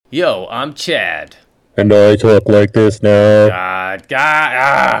Yo, I'm Chad. And I talk like this now.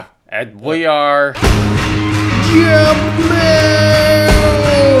 And we are... Jumpman!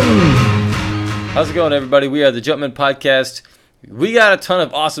 How's it going, everybody? We are the Jumpman Podcast. We got a ton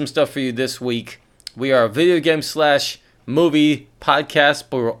of awesome stuff for you this week. We are a video game / movie podcast,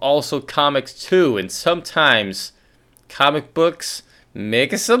 but we're also comics too. And sometimes comic books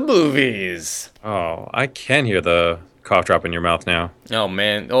make us some movies. Oh, I can hear the cough drop in your mouth now. Oh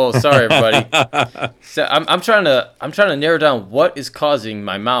man! Oh, sorry, everybody. So I'm trying to narrow down what is causing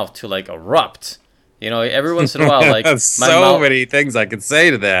my mouth to like erupt. You know, every once in a while, like many things I could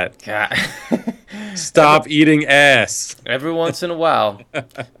say to that. God. Stop eating ass. Every once in a while,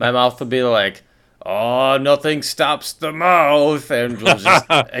 my mouth will be like, "Oh, nothing stops the mouth," and it'll just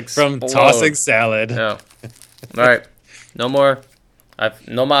explode. From tossing salad. No. All right, no more.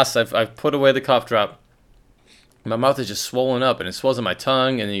 I've put away the cough drop. My mouth is just swollen up, and it swells in my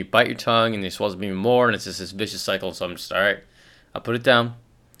tongue, and then you bite your tongue, and it swells even more, and it's just this vicious cycle. So I'm just, all right, I'll put it down.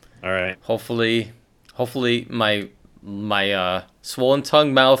 All right. Hopefully my swollen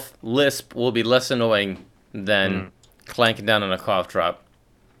tongue mouth lisp will be less annoying than clanking down on a cough drop.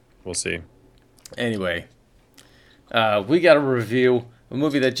 We'll see. Anyway, we got to review a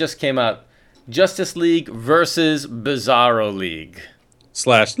movie that just came out, Justice League versus Bizarro League. /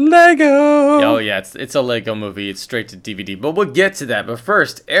 Lego. Oh yeah, it's a Lego movie. It's straight to DVD, but we'll get to that. But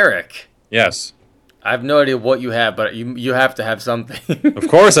first, Eric. Yes. I have no idea what you have, but you have to have something. Of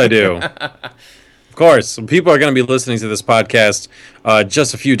course I do. Of course. Some people are going to be listening to this podcast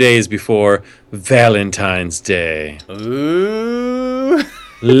just a few days before Valentine's Day. Ooh.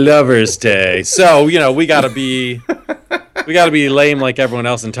 Lover's Day. So, you know, we got to be lame like everyone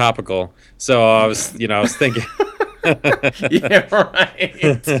else and topical. So I was thinking Yeah,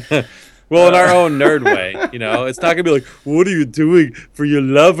 right. well, in our own nerd way, you know, it's not going to be like, what are you doing for your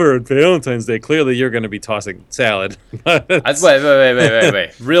lover on Valentine's Day? Clearly, you're going to be tossing salad.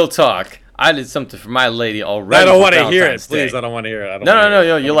 Wait. Real talk. I did something for my lady already. I don't want to hear it. Please, I don't want to hear it.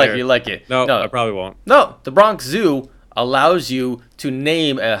 No. You like it. No, I probably won't. No, the Bronx Zoo allows you to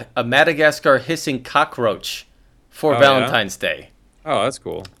name a Madagascar hissing cockroach for Valentine's Day. Oh, that's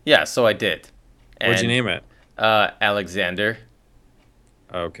cool. Yeah, so I did. What'd you name it? Alexander.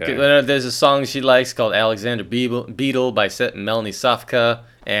 Okay. There's a song she likes called Alexander Beetle by Melanie Safka,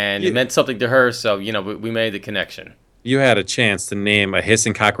 and it meant something to her, so, you know, we made the connection. You had a chance to name a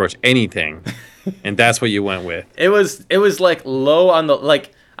hissing cockroach anything, and that's what you went with. It was like low on the, like,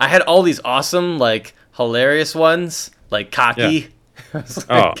 I had all these awesome, like, hilarious ones, like cocky.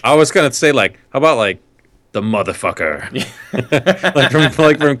 Yeah. I was going to say, like, how about, like, the motherfucker,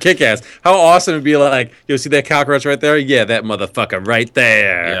 like from Kick-Ass. How awesome it'd be like, you see that cockroach right there? Yeah, that motherfucker right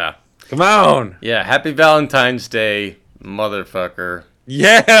there. Yeah, come on. Yeah, happy Valentine's Day, motherfucker.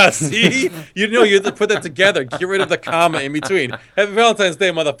 Yeah, see, you have to put that together. Get rid of the comma in between. Happy Valentine's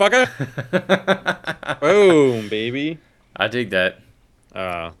Day, motherfucker. Boom, baby. I dig that.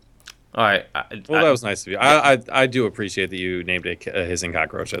 All right. That was nice of you. I do appreciate that you named it a hissing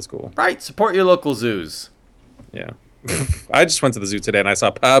cockroach. That's cool. Right. Support your local zoos. Yeah. I just went to the zoo today and I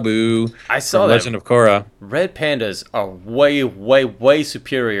saw Pabu. I saw that. Legend of Korra. Red pandas are way, way, way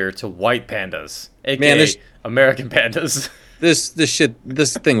superior to white pandas, aka American pandas. This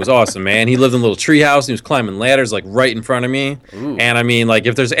thing was awesome, man. He lived in a little treehouse and he was climbing ladders like right in front of me. Ooh. And I mean, like,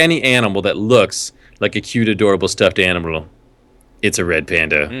 if there's any animal that looks like a cute, adorable stuffed animal, it's a red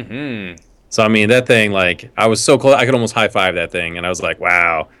panda. Mm-hmm. So I mean, that thing, like, I was so close, I could almost high five that thing, and I was like,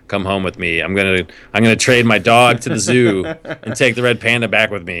 "Wow, come home with me. I'm gonna trade my dog to the zoo and take the red panda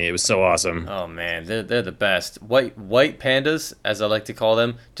back with me." It was so awesome. Oh man, they're the best. White pandas, as I like to call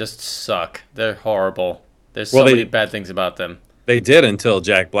them, just suck. They're horrible. There's many bad things about them. They did until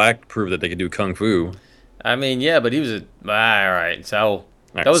Jack Black proved that they could do kung fu. I mean, yeah, but he was all right. So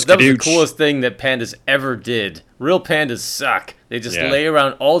that was the coolest thing that pandas ever did. Real pandas suck. They just lay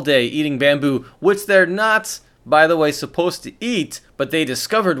around all day eating bamboo, which they're not, by the way, supposed to eat, but they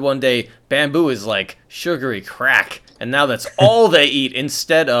discovered one day bamboo is like sugary crack, and now that's all they eat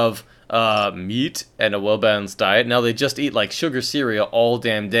instead of meat and a well-balanced diet. Now they just eat like sugar cereal all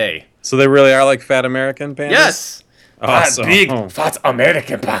damn day. So they really are like fat American pandas? Yes! Awesome. Big, fat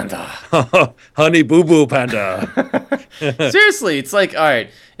American panda. Honey boo boo panda. Seriously, it's like, all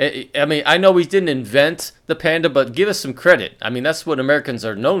right. I mean, I know we didn't invent the panda, but give us some credit. I mean, that's what Americans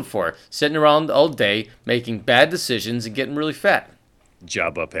are known for. Sitting around all day, making bad decisions, and getting really fat.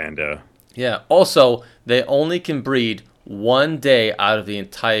 Jabba panda. Yeah. Also, they only can breed one day out of the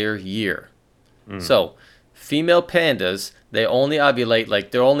entire year. So, female pandas, they only ovulate,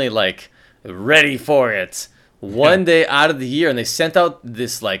 like, they're only, like, ready for it one day out of the year, and they sent out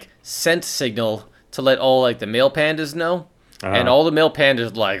this like scent signal to let all like the male pandas know. And all the male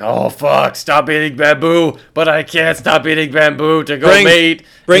pandas like, oh fuck, stop eating bamboo, but I can't stop eating bamboo to go mate.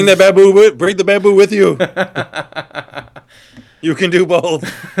 Bring the bamboo with you. You can do both.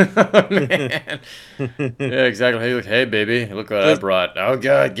 Man. Yeah, exactly. Hey baby, look what I brought. Oh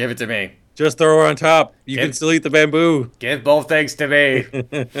god, give it to me. Just throw her on top. You can still eat the bamboo. Give both things to me.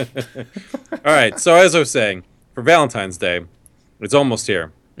 All right, so as I was saying, for Valentine's Day, it's almost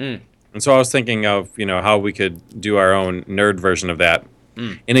here. And so I was thinking of, how we could do our own nerd version of that.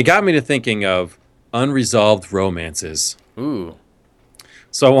 And it got me to thinking of unresolved romances. Ooh.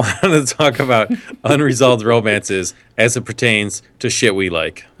 So I wanted to talk about unresolved romances as it pertains to shit we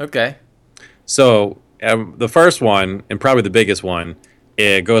like. Okay. So the first one, and probably the biggest one,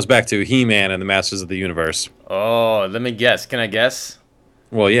 it goes back to He-Man and the Masters of the Universe. Oh, let me guess. Can I guess?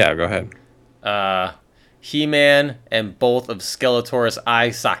 Well, yeah, go ahead. He-Man and both of Skeletor's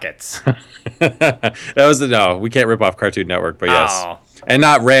eye sockets. That was no. We can't rip off Cartoon Network, but yes, and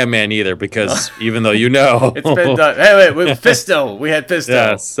not Ram Man either, because even though it's been done. Hey, wait, Fisto. We had Fisto.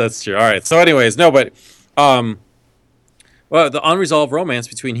 Yes, that's true. All right. So, anyways, no, but well, the unresolved romance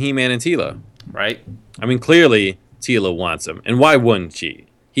between He-Man and Teela. Right. I mean, clearly Teela wants him, and why wouldn't she?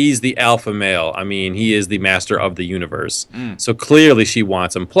 He's the alpha male. I mean, he is the master of the universe. So clearly she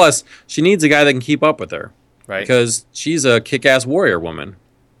wants him. Plus, she needs a guy that can keep up with her. Right. Because she's a kick-ass warrior woman.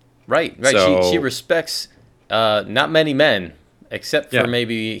 Right. So, she respects not many men, except for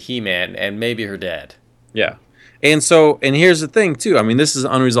maybe He-Man and maybe her dad. Yeah. And here's the thing, too. I mean, this is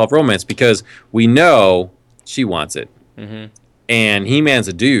an unresolved romance because we know she wants it. Mm-hmm. And He-Man's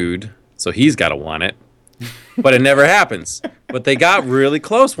a dude, so he's got to want it. But it never happens. But they got really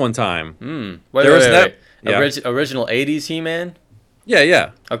close one time. Wait. Original 80s He-Man?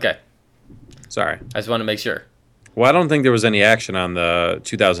 Yeah. Okay. Sorry. I just want to make sure. Well, I don't think there was any action on the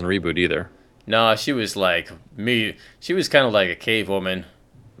 2000 reboot either. No, she was like me. She was kind of like a cave woman.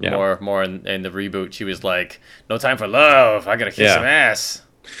 Yeah. More in the reboot. She was like, no time for love. I got to kick some ass.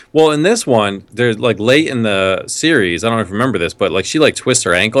 Well, in this one, there's like late in the series, I don't know if you remember this, but like she like twists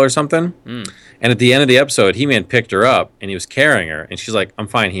her ankle or something. And at the end of the episode, He-Man picked her up and he was carrying her. And she's like, I'm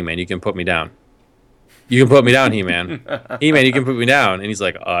fine, He-Man. You can put me down. You can put me down, He-Man. He-Man, you can put me down. And he's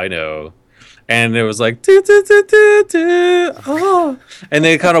like, I know. And it was like, oh. And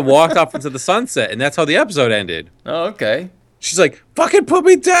they kind of walked off into the sunset. And that's how the episode ended. Oh, okay. She's like, fucking put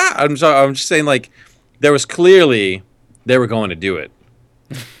me down. I'm just saying, like, there was clearly, they were going to do it.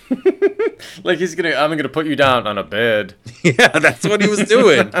 Like I'm gonna put you down on a bed. Yeah, that's what he was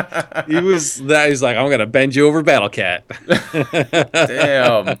doing. He's like, I'm gonna bend you over, Battle Cat.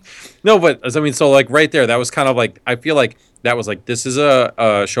 Damn. No, but I mean, so like right there, that was kind of like, I feel like that was like, this is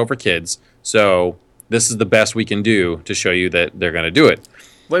a show for kids, so this is the best we can do to show you that they're gonna do it.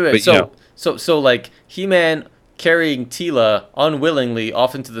 Wait. But, so like He-Man carrying Teela unwillingly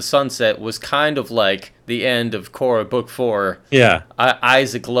off into the sunset was kind of like the end of Korra Book 4. Yeah.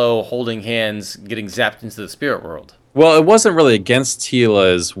 Eyes aglow, holding hands, getting zapped into the spirit world. Well, it wasn't really against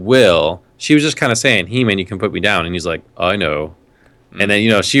Teela's will. She was just kind of saying, He-Man, you can put me down. And he's like, I know. And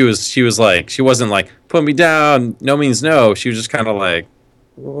then, she was like, she wasn't like, put me down, no means no. She was just kind of like,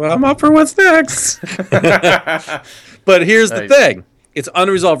 well, I'm up for what's next. But here's the thing. It's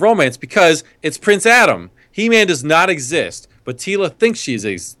unresolved romance because it's Prince Adam. He-Man does not exist, but Teela thinks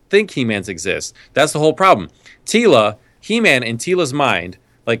He-Man exists. That's the whole problem. He-Man in Teela's mind,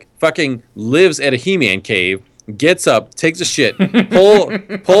 like fucking lives at a He-Man cave, gets up, takes a shit,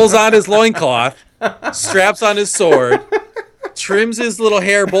 pulls on his loincloth, straps on his sword, trims his little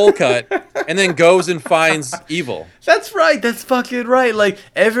hair bowl cut, and then goes and finds evil. That's right. That's fucking right. Like,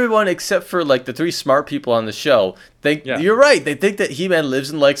 everyone except for, like, the three smart people on the show think, you're right. They think that He-Man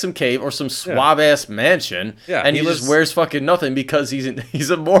lives in, like, some cave or some suave-ass mansion, and he just wears fucking nothing because he's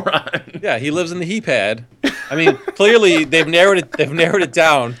a moron. Yeah, he lives in the he-pad. I mean, clearly, they've narrowed it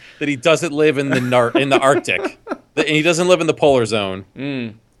down that he doesn't live in the Arctic. And he doesn't live in the polar zone.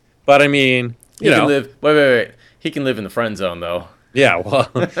 But, I mean, you know. Wait. He can live in the friend zone, though. Yeah, well,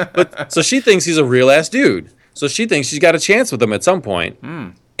 but so she thinks he's a real-ass dude. So she thinks she's got a chance with him at some point.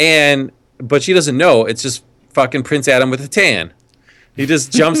 But she doesn't know it's just fucking Prince Adam with a tan. He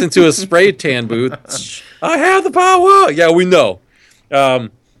just jumps into a spray tan booth. I have the power! Yeah, we know.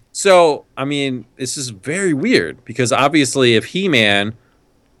 So, I mean, this is very weird because obviously if He-Man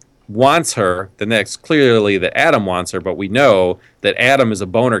wants her, then that's clearly that Adam wants her, but we know that Adam is a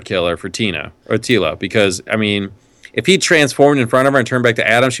boner killer for Teela, because, I mean, if he transformed in front of her and turned back to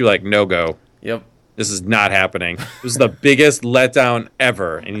Adam, she'd be like, no go. Yep. This is not happening. This is the biggest letdown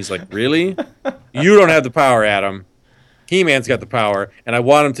ever. And he's like, really? You don't have the power, Adam. He-Man's got the power, and I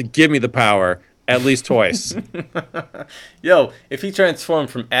want him to give me the power at least twice. Yo, if he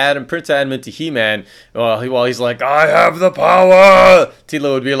transformed from Prince Adam into He-Man, while he's like, I have the power,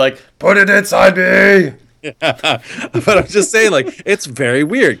 Tila would be like, put it inside me. Yeah. But I'm just saying, like, it's very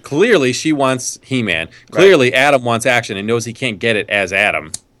weird. Clearly, she wants He-Man. Clearly, Adam wants action and knows he can't get it as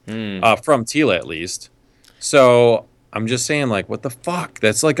Adam. From Tila, at least. So I'm just saying, like, what the fuck?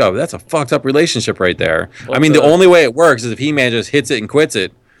 That's a fucked up relationship right there. I mean, the only way it works is if He-Man just hits it and quits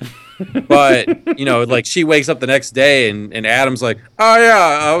it. But, you know, like, she wakes up the next day and Adam's like, oh,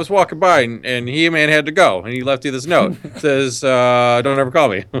 yeah, I was walking by and He-Man had to go. And he left you this note. It says, don't ever call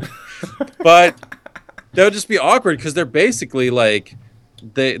me. But that would just be awkward because they're basically, like,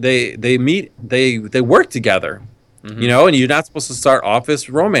 they meet, they work together. You know, and you're not supposed to start office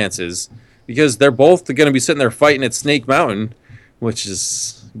romances because they're both going to be sitting there fighting at Snake Mountain, which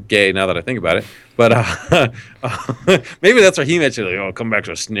is gay now that I think about it. But maybe that's where he mentioned, like, oh, come back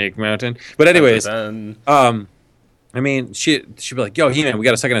to Snake Mountain. But anyways, I mean, she'd be like, yo, He-Man, we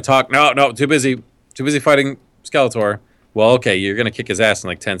got a second to talk. No, too busy fighting Skeletor. Well, okay, you're going to kick his ass in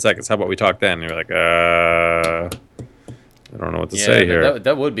like 10 seconds. How about we talk then? And you're like, I don't know what to say here.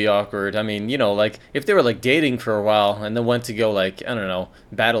 That would be awkward. I mean, you know, like, if they were, like, dating for a while and then went to go, like, I don't know,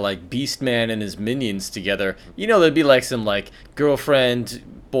 battle, like, Beastman and his minions together, you know, there'd be, like, some, like, girlfriend,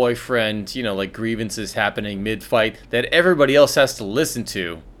 boyfriend, you know, like, grievances happening mid-fight that everybody else has to listen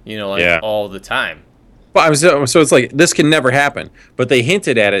to, you know, like, all the time. Well, so it's like, this can never happen. But they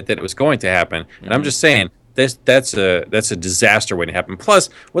hinted at it that it was going to happen. And I'm just saying, that's a disaster waiting to happen. Plus,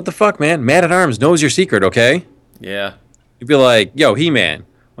 what the fuck, man? Man-at-Arms knows your secret, okay? Yeah. You'd be like, yo, He-Man, why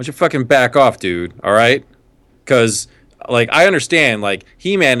don't you fucking back off, dude, all right? Because, like, I understand, like,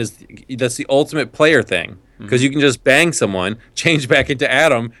 He-Man that's the ultimate player thing. Because you can just bang someone, change back into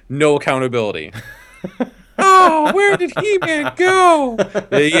Adam, no accountability. Oh, where did He-Man go?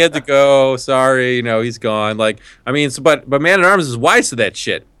 He had to go, sorry, you know, he's gone. Like, I mean, but Man-at-Arms is wise to that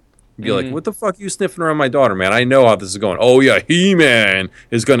shit. You'd be like, what the fuck are you sniffing around my daughter, man? I know how this is going. Oh, yeah, He-Man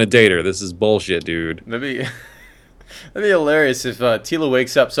is going to date her. This is bullshit, dude. That'd be hilarious if Tila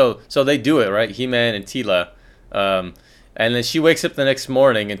wakes up. So they do it, right? He-Man and Tila. And then she wakes up the next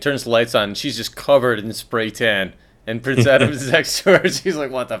morning and turns the lights on, and she's just covered in spray tan. And Prince Adam is next to her. She's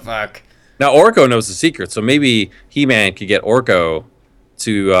like, what the fuck? Now, Orko knows the secret, so maybe He-Man could get Orko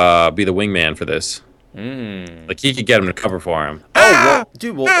to be the wingman for this. Like, he could get him to cover for him.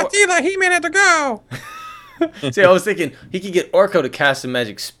 Tila, He-Man had to go! See, I was thinking he could get Orko to cast a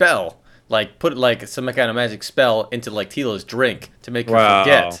magic spell. Like, put like some kind of magic spell into like Tila's drink to make her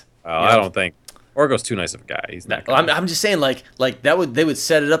forget. I don't think Orko's too nice of a guy. He's not. I'm just saying, like they would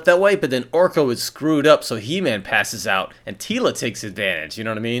set it up that way, but then Orko would screw it up, so He-Man passes out and Tila takes advantage. You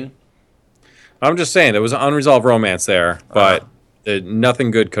know what I mean? I'm just saying there was an unresolved romance there, but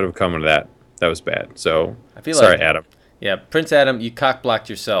nothing good could have come of that. That was bad. So I feel sorry, Adam. Yeah, Prince Adam, you cock-blocked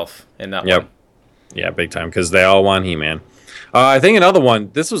yourself in that one. Yeah, big time, because they all want He-Man. I think another one,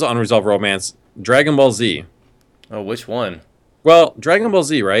 this was unresolved romance, Dragon Ball Z. Oh, which one? Well, Dragon Ball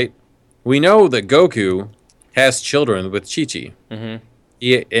Z, right? We know that Goku has children with Chi-Chi.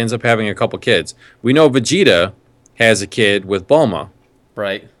 He ends up having a couple kids. We know Vegeta has a kid with Bulma.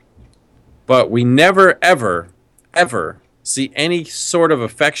 Right. But we never, ever, ever see any sort of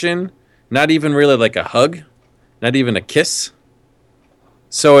affection, not even really like a hug, not even a kiss.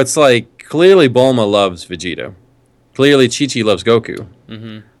 So it's like, clearly Bulma loves Vegeta. Clearly, Chi-Chi loves Goku,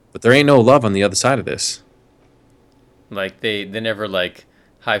 but there ain't no love on the other side of this. Like, they never, like,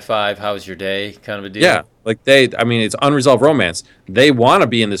 high five, how's your day, kind of a deal? Yeah, like, it's unresolved romance. They want to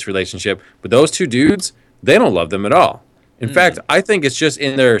be in this relationship, but those two dudes, they don't love them at all. In fact, I think it's just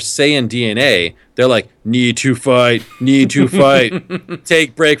in their Saiyan DNA. They're like, need to fight,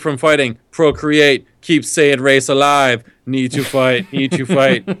 take break from fighting, procreate, keep Saiyan race alive, need to fight.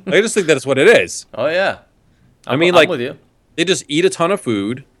 I just think that's what it is. Oh, yeah. I'm with you. They just eat a ton of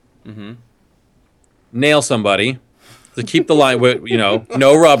food, nail somebody to keep the line with,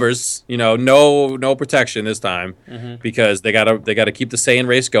 no rubbers, no protection this time, because they gotta keep the Saiyan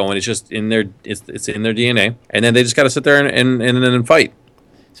race going. It's just in their it's in their DNA, and then they just gotta sit there and fight.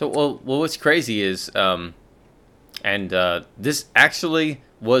 So well, what's crazy is, this actually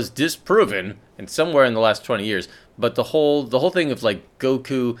was disproven and somewhere in the last 20 years. But the whole thing of like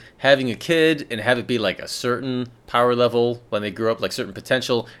Goku having a kid and have it be like a certain power level when they grew up, like certain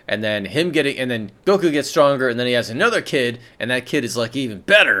potential, and then Goku gets stronger, and then he has another kid, and that kid is like even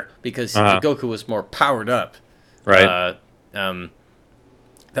better because Goku was more powered up. Right.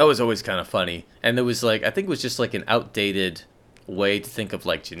 That was always kind of funny. And there was like, I think it was just like an outdated way to think of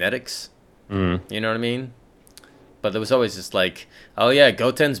like genetics. Mm. You know what I mean? But there was always just like, oh yeah,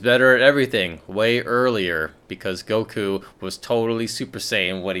 Goten's better at everything way earlier because Goku was totally Super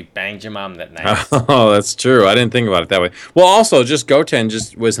Saiyan when he banged your mom that night. Oh, that's true. I didn't think about it that way. Well, also, just Goten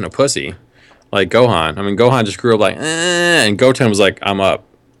just wasn't a pussy like Gohan. I mean, Gohan just grew up like, and Goten was like, I'm up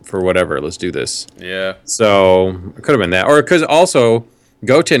for whatever. Let's do this. Yeah. So it could have been that, or because also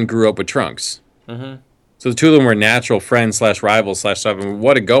Goten grew up with Trunks. Mm-hmm. So the two of them were natural friends / rivals / stuff. And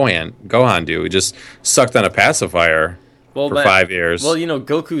what did Gohan do? He just sucked on a pacifier for 5 years. Well,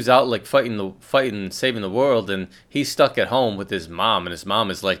 Goku's out like fighting, saving the world, and he's stuck at home with his mom, and his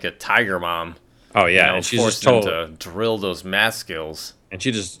mom is like a tiger mom. Oh yeah, and she's just told him to drill those math skills. And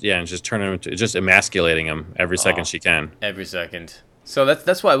she just turning him into just emasculating him every second she can. Every second. So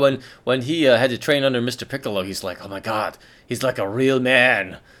that's why when he had to train under Mr. Piccolo, he's like, oh my god, he's like a real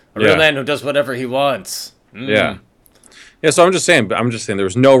man. A real man who does whatever he wants. Mm. Yeah. Yeah, so I'm just saying there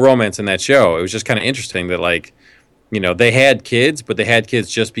was no romance in that show. It was just kind of interesting that, like, they had kids, but they had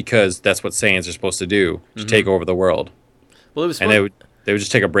kids just because that's what Saiyans are supposed to do, to take over the world. Well, it was fun. And they would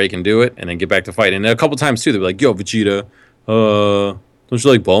just take a break and do it, and then get back to fighting. And a couple times, too, they'd be like, yo, Vegeta, don't you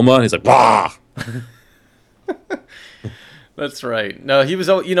like Bulma? And he's like, bah! That's right. No, he was,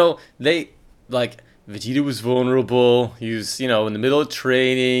 Vegeta was vulnerable. He was, in the middle of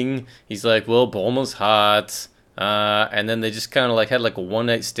training. He's like, well, Bulma's hot. And then they just kind of had a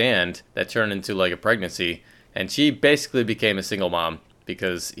one-night stand that turned into a pregnancy. And she basically became a single mom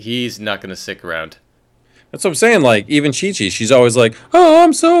because he's not going to stick around. That's what I'm saying. Like, even Chi-Chi, she's always like, oh,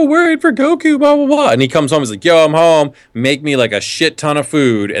 I'm so worried for Goku, blah, blah, blah. And he comes home, he's like, yo, I'm home. Make me a shit ton of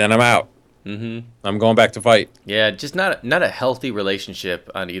food, and then I'm out. Mm-hmm. I'm going back to fight. Yeah, just not a healthy relationship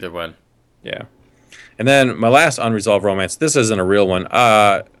on either one. Yeah. And then my last unresolved romance, this isn't a real one,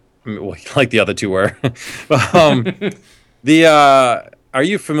 like the other two were. Are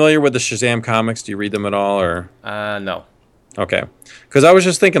you familiar with the Shazam comics? Do you read them at all? Or no. Okay. Because I was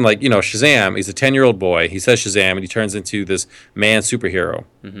just thinking, Shazam, he's a 10-year-old boy. He says Shazam, and he turns into this man superhero.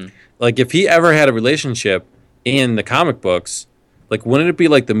 Mm-hmm. If he ever had a relationship in the comic books, wouldn't it be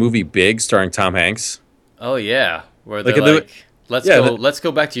like the movie Big starring Tom Hanks? Oh, yeah. Where they're let's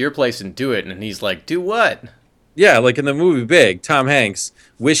go back to your place and do it. And he's like, do what? Yeah, in the movie Big, Tom Hanks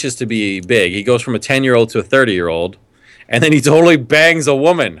wishes to be big. He goes from a 10-year-old to a 30-year-old, and then he totally bangs a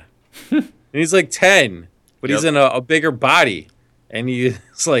woman. And he's 10, but he's in a bigger body. And he's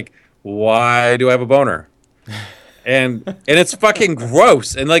like, why do I have a boner? And it's fucking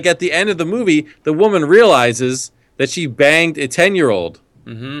gross. And at the end of the movie, the woman realizes that she banged a 10-year-old.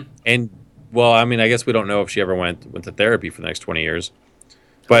 Mm-hmm. And, well, I mean, I guess we don't know if she ever went to therapy for the next 20 years.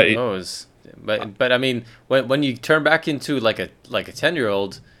 But who knows? But I mean, when you turn back into like a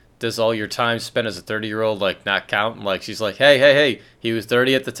 10-year-old, does all your time spent as a 30-year-old not count? She's like, hey, he was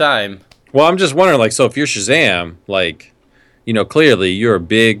 30 at the time. Well, I'm just wondering, so if you're Shazam, clearly you're a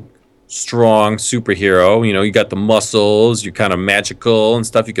big, strong superhero. You got the muscles, you're kind of magical and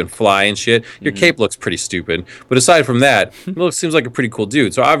stuff. You can fly and shit. Your cape looks pretty stupid. But aside from that, seems like a pretty cool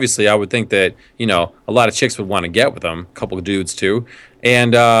dude. So obviously I would think that, a lot of chicks would want to get with him. A couple of dudes too.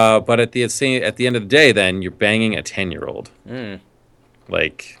 And, but at the end of the day, then you're banging a 10-year-old.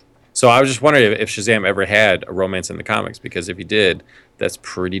 So I was just wondering if Shazam ever had a romance in the comics, because if he did, that's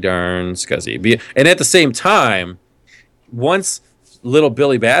pretty darn scuzzy. And at the same time, once little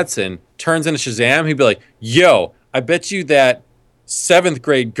Billy Batson turns into Shazam, he'd be like, yo, I bet you that 7th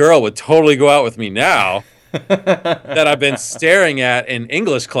grade girl would totally go out with me now that I've been staring at in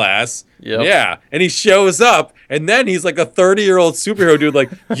English class. Yep. Yeah. And he shows up, and then he's like a 30-year-old superhero dude,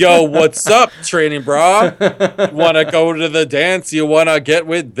 yo, what's up, training bra? Want to go to the dance? You want to get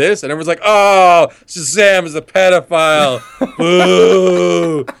with this? And everyone's like, oh, Shazam is a pedophile.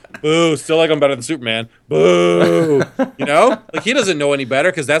 Boo. Boo. Still like him better than Superman. Boo. He doesn't know any better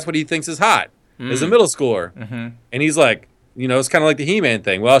because that's what he thinks is hot as a middle schooler. Mm-hmm. And he's like, it's kind of like the He-Man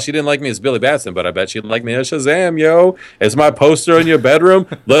thing. Well, she didn't like me as Billy Batson, but I bet she'd like me as Shazam, yo. It's my poster in your bedroom.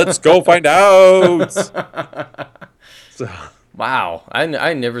 Let's go find out. So. Wow.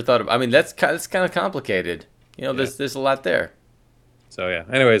 I never thought of... I mean, that's kind of complicated. There's a lot there. So, yeah.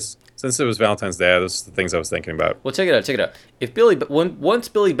 Anyways, since it was Valentine's Day, those are the things I was thinking about. Well, check it out. If once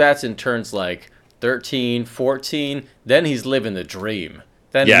Billy Batson turns 13, 14, then he's living the dream.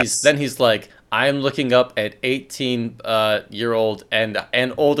 Then he's like, I'm looking up at 18-year-old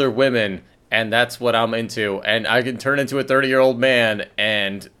and older women, and that's what I'm into. And I can turn into a 30-year-old man,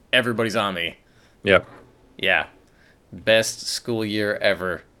 and everybody's on me. Yep. Yeah. Best school year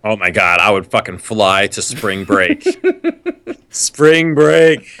ever. Oh, my God. I would fucking fly to spring break. Spring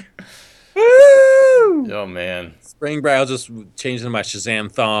break. Woo! Oh man. Spring break. I'll just change into my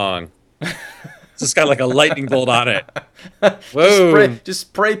Shazam thong. Just got like a lightning bolt on it. Whoa! Just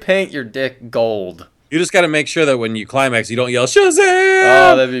spray paint your dick gold. You just got to make sure that when you climax, you don't yell Shazam.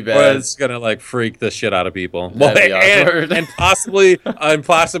 Oh, that'd be bad. Or it's gonna like freak the shit out of people. That'd be awkward. And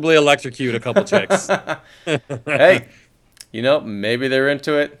possibly electrocute a couple chicks. Hey, maybe they're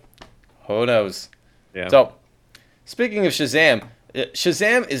into it. Who knows? Yeah. So, speaking of Shazam,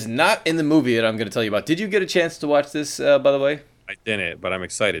 Shazam is not in the movie that I'm going to tell you about. Did you get a chance to watch this, by the way? I didn't, but I'm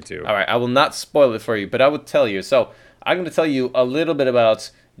excited to. All right, I will not spoil it for you, but I will tell you. So, I'm going to tell you a little bit about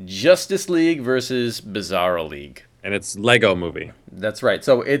Justice League versus Bizarro League. And it's Lego movie. That's right.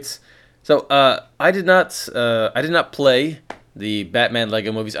 So I did not play the Batman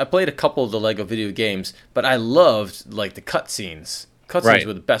Lego movies. I played a couple of the Lego video games, but I loved like the cutscenes. Cutscenes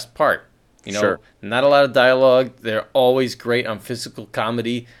were the best part. Sure. Not a lot of dialogue. They're always great on physical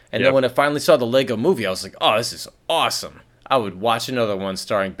comedy. And then when I finally saw the Lego movie, I was like, oh, this is awesome. I would watch another one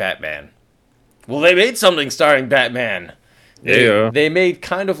starring Batman. Well, they made something starring Batman. They made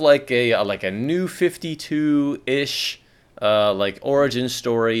kind of like a new 52-ish like origin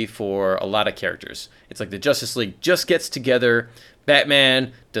story for a lot of characters. It's like the Justice League just gets together.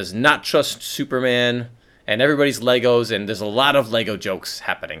 Batman does not trust Superman, and everybody's Legos, and there's a lot of Lego jokes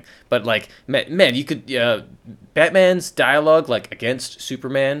happening. But like, man, you could Batman's dialogue like against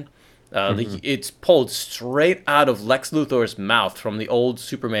Superman. It's pulled straight out of Lex Luthor's mouth from the old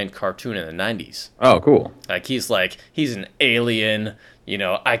Superman cartoon in the 90s. Oh, cool. Like, he's an alien,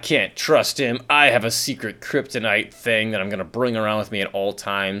 I can't trust him. I have a secret kryptonite thing that I'm going to bring around with me at all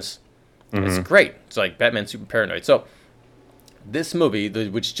times. It's great. It's like Batman's super paranoid. So, this movie,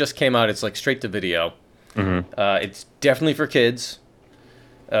 which just came out, it's like straight to video. It's definitely for kids.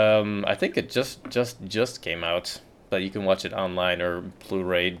 I think it just came out. But you can watch it online or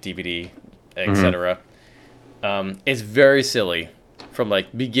Blu-ray, DVD, etc. It's very silly from like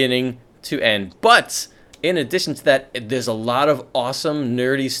beginning to end. But in addition to that, there's a lot of awesome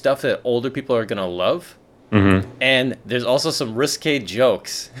nerdy stuff that older people are gonna love. And there's also some risque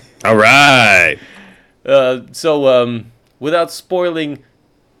jokes. All right. So without spoiling.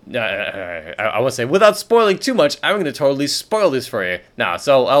 I want to say, without spoiling too much, I'm going to totally spoil this for you.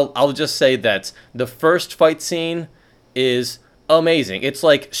 So I'll just say that the first fight scene is amazing. It's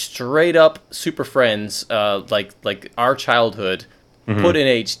like straight up Super Friends, like our childhood, put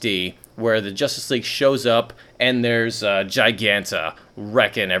in HD, where the Justice League shows up and there's Giganta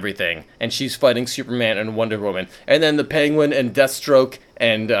wrecking everything, and she's fighting Superman and Wonder Woman, and then the Penguin and Deathstroke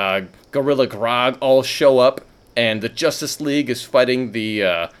and Gorilla Grodd all show up, and the Justice League is fighting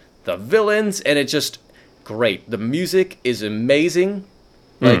the villains, and it's just great. The music is amazing.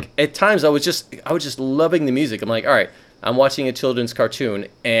 Like, at times I was just loving the music. I'm like, all right, I'm watching a children's cartoon,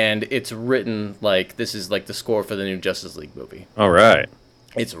 and it's written like this is like the score for the new Justice League movie. All right.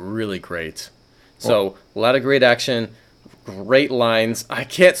 It's really great. So, a lot of great action, great lines. I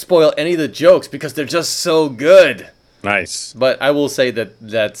can't spoil any of the jokes because they're just so good. Nice. But I will say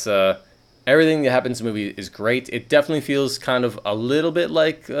that's everything that happens in the movie is great. It definitely feels kind of a little bit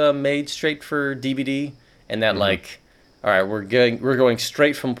like made straight for DVD, and that like, all right, we're going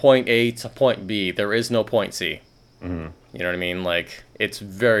straight from point A to point B. There is no point C. You know what I mean? Like, it's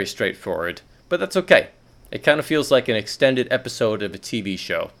very straightforward, but that's okay. It kind of feels like an extended episode of a TV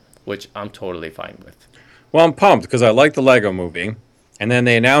show, which I'm totally fine with. Well, I'm pumped because I like the Lego movie, and then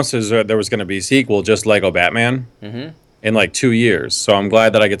they announced there was going to be a sequel, just Lego Batman, in like 2 years. So I'm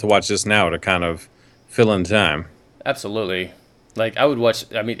glad that I get to watch this now to kind of fill in time. Absolutely. Like, I would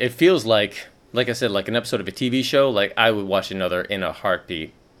watch. I mean, it feels like I said, like an episode of a TV show. Like, I would watch another in a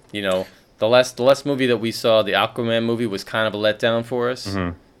heartbeat. The last movie that we saw, the Aquaman movie, was kind of a letdown for us.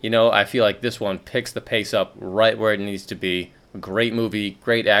 I feel like this one picks the pace up right where it needs to be. Great movie,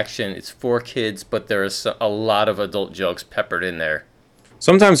 great action. It's for kids, but there's a lot of adult jokes peppered in there.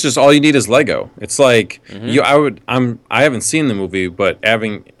 Sometimes just all you need is Lego. It's like I haven't seen the movie, but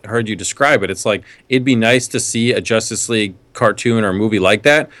having heard you describe it, it's like it'd be nice to see a Justice League cartoon or movie like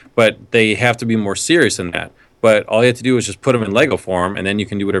that, but they have to be more serious than that. But all you have to do is just put them in Lego form, and then you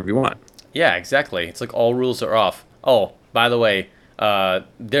can do whatever you want. Yeah, exactly. It's like all rules are off. Oh, by the way,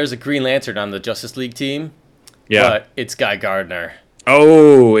 there's a Green Lantern on the Justice League team. Yeah. But it's Guy Gardner.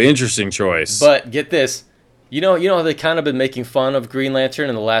 Oh, interesting choice. But get this. You know how they've kind of been making fun of Green Lantern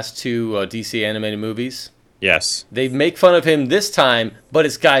in the last two DC animated movies? Yes. They make fun of him this time, but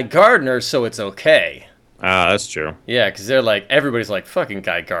it's Guy Gardner, so it's okay. Ah, that's true. Yeah, because they're like, everybody's like, fucking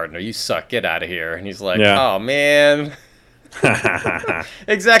Guy Gardner, you suck, get out of here. And he's like, oh, man.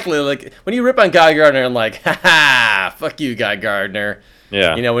 Exactly. Like when you rip on Guy Gardner, I'm like, ha ha, fuck you, Guy Gardner.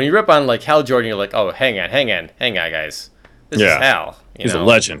 Yeah. You know, when you rip on like Hal Jordan, you're like, oh, hang on, guys. This is Hal. He's a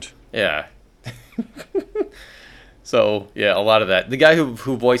legend. Yeah. So yeah, a lot of that. The guy who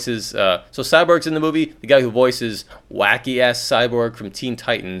voices so Cyborg's in the movie. The guy who voices wacky ass Cyborg from Teen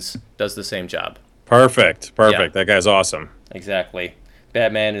Titans does the same job. Perfect. Yeah. That guy's awesome. Exactly.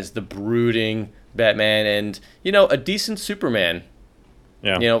 Batman is the brooding Batman, and a decent Superman.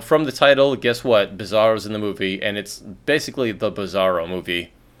 Yeah. From the title, guess what? Bizarro's in the movie, and it's basically the Bizarro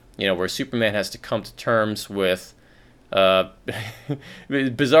movie. Where Superman has to come to terms with.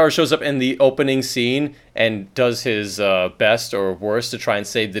 Bizarro shows up in the opening scene and does his best or worst to try and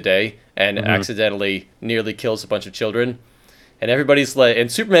save the day, and accidentally nearly kills a bunch of children. And everybody's like,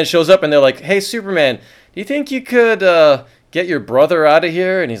 and Superman shows up, and they're like, "Hey, Superman, do you think you could get your brother out of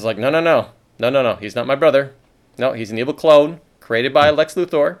here?" And he's like, No. He's not my brother. No, he's an evil clone created by Lex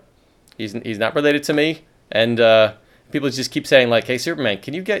Luthor. He's not related to me." And people just keep saying like, "Hey, Superman,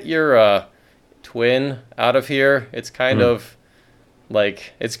 can you get your twin out of here?" It's kind of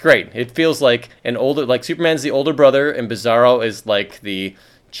like, it's great. It feels like like Superman's the older brother, and Bizarro is like the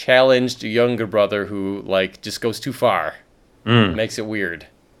challenged younger brother who like just goes too far. Makes it weird.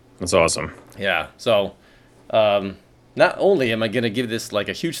 That's awesome. Yeah. So, not only am I gonna give this like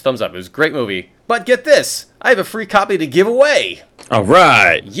a huge thumbs up, it was a great movie, but get this, I have a free copy to give away. All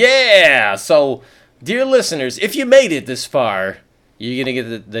right. Yeah. So, dear listeners, if you made it this far, you're going to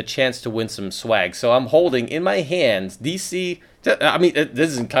get the chance to win some swag. So I'm holding in my hands DC. I mean,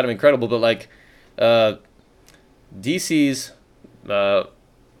 this is kind of incredible, but like DC's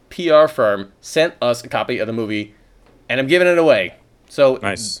PR firm sent us a copy of the movie, and I'm giving it away. So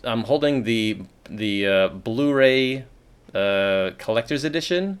nice. I'm holding the Blu-ray collector's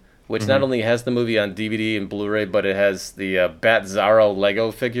edition, which not only has the movie on DVD and Blu-ray, but it has the Bizarro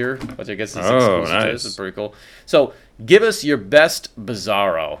Lego figure, which I guess is exclusive to this. It's pretty cool. So give us your best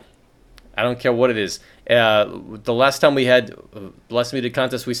Bizarro. I don't care what it is. The last time we had Bless Me to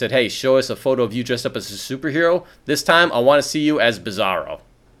contest, we said, hey, show us a photo of you dressed up as a superhero. This time, I want to see you as Bizarro.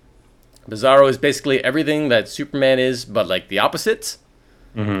 Bizarro is basically everything that Superman is, but like the opposite.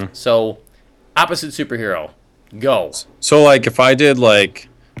 So, opposite superhero. Go. So, like, if I did, like,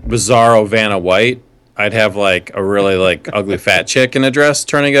 Bizarro Vanna White, I'd have, like, a really, like, ugly fat chick in a dress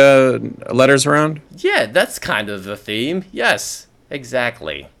turning letters around? Yeah, that's kind of the theme. Yes,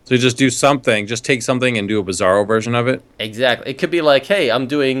 exactly. So you just do something, just take something and do a Bizarro version of it? Exactly. It could be like, hey, I'm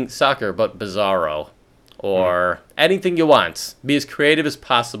doing soccer, but Bizarro. Or anything you want. Be as creative as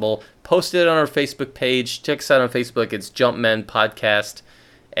possible. Post it on our Facebook page. Check us out on Facebook. It's Jumpmen Podcast.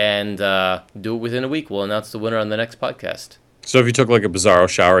 And do it within a week. We'll announce the winner on the next podcast. So if you took like a Bizarro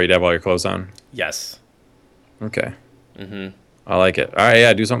shower, you'd have all your clothes on? Yes. Okay. I like it. All right,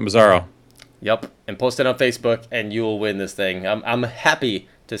 yeah, do something Bizarro. Yep. And post it on Facebook, and you will win this thing. I'm happy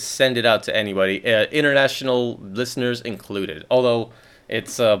to send it out to anybody, international listeners included. Although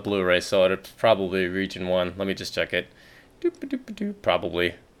it's Blu-ray, so it's probably region 1. Let me just check it.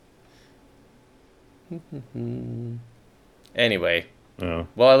 Probably. Anyway. Oh.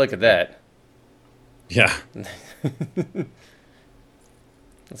 Well, I look at that. Yeah.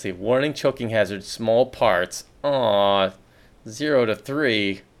 Let's see. Warning, choking hazard, small parts. Aw, 0 to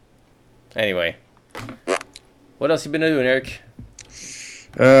 3. Anyway. What else you been doing, Eric?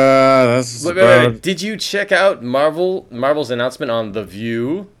 Wait. Did you check out Marvel's announcement on The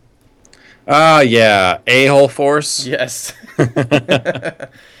View? Yeah. A-hole force? Yes.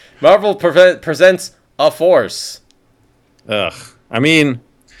 Marvel presents A Force. Ugh. I mean,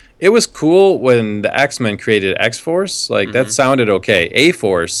 it was cool when the X-Men created X-Force. Like, that sounded okay.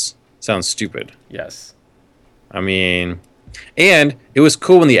 A-Force sounds stupid. Yes. I mean, and it was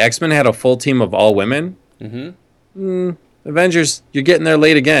cool when the X-Men had a full team of all women. Avengers, you're getting there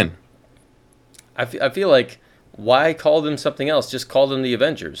late again. I feel like, why call them something else? Just call them the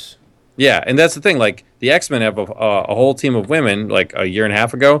Avengers. Yeah, and that's the thing. Like, the X-Men have a whole team of women, like, a year and a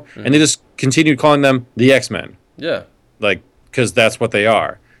half ago, and they just continued calling them the X-Men. Yeah. Like, because that's what they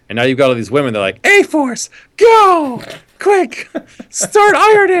are. And now you've got all these women, they're like, A-Force, go! Quick! Start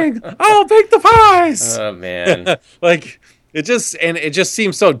ironing! I'll bake the pies! Oh, man. Like, it just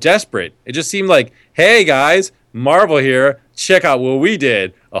seemed so desperate. It just seemed like, hey, guys, Marvel here, check out what we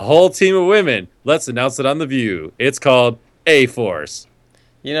did. A whole team of women. Let's announce it on The View. It's called A-Force.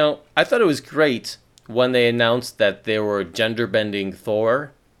 You know, I thought it was great when they announced that they were gender-bending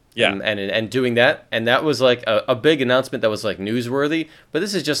Thor. Yeah. And doing that. And that was like a big announcement that was like newsworthy. But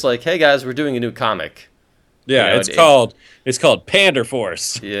this is just like, hey, guys, we're doing a new comic. Yeah, it's called Pander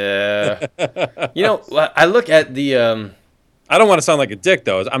Force. Yeah. You know, I look at the I don't want to sound like a dick,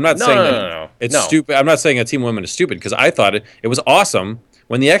 though. I'm not saying No. it's stupid. I'm not saying a team of women is stupid, because I thought it was awesome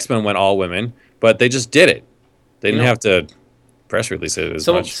when the X-Men went all women, but they just did it. They didn't have to press release it as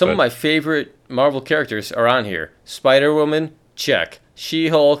much. Some of my favorite Marvel characters are on here. Spider-Woman, check.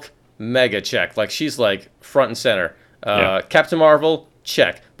 She-Hulk, mega check. Like, she's like front and center. Captain Marvel,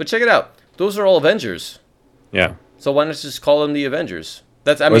 check. But check it out. Those are all Avengers. Yeah. So why not just call them the Avengers?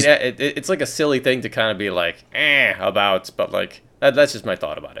 It's like a silly thing to kind of be like, about, but like, that's just my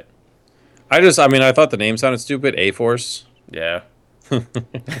thought about it. I thought the name sounded stupid. A-Force. Yeah.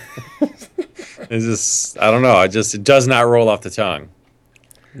 It's just, I don't know. It does not roll off the tongue.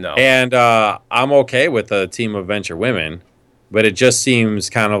 No. And I'm okay with a team of Venture women, but it just seems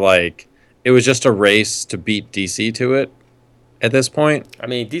kind of like it was just a race to beat DC to it at this point. I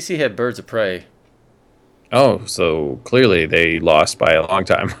mean, DC had Birds of Prey. Oh, so clearly they lost by a long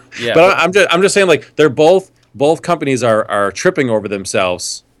time. Yeah. But I'm just saying, like, they're both companies are tripping over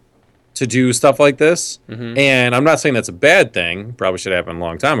themselves to do stuff like this. Mm-hmm. And I'm not saying that's a bad thing. Probably should have happened a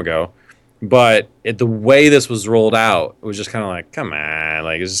long time ago. But the way this was rolled out, it was just kind of like, come on.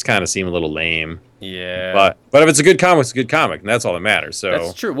 Like, it just kind of seemed a little lame. Yeah. But if it's a good comic, it's a good comic, and that's all that matters. So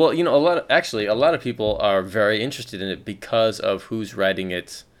that's true. Well, a lot of people are very interested in it because of who's writing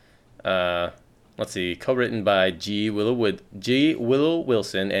it. Let's see, co-written by G. Willow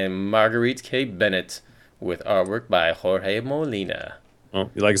Wilson and Marguerite K. Bennett, with artwork by Jorge Molina.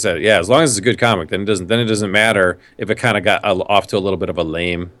 Well, like I said, yeah, as long as it's a good comic, then it doesn't matter if it kind of got off to a little bit of a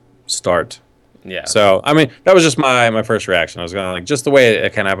lame start. Yeah. So, I mean, that was just my first reaction. I was going like, just the way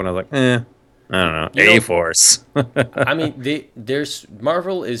it kind of happened, I was like, I don't know. A-Force. I mean,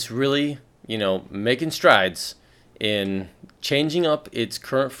 Marvel is really, making strides in changing up its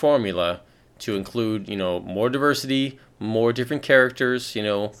current formula to include, more diversity, more different characters,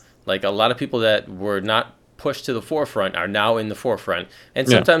 like a lot of people that were not pushed to the forefront are now in the forefront. And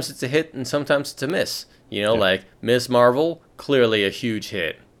sometimes it's a hit and sometimes it's a miss. Like Ms. Marvel, clearly a huge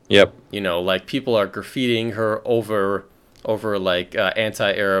hit. Yep. Like people are graffitiing her over like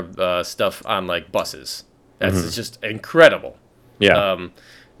anti-Arab stuff on like buses. That's just incredible. Yeah.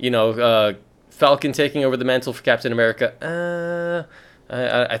 Falcon taking over the mantle for Captain America.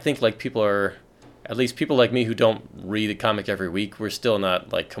 I think like people are, at least people like me who don't read a comic every week, we're still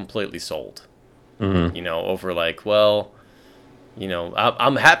not like completely sold. Over like, well,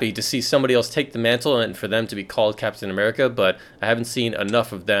 I'm happy to see somebody else take the mantle and for them to be called Captain America, but I haven't seen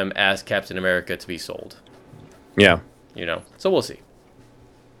enough of them as Captain America to be sold. Yeah. So we'll see.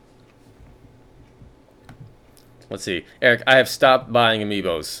 Let's see. Eric, I have stopped buying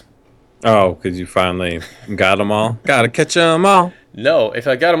amiibos. Oh, because you finally got them all? Gotta catch them all. No, if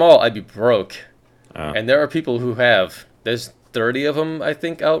I got them all, I'd be broke. Oh. And there are people who have. There's 30 of them, I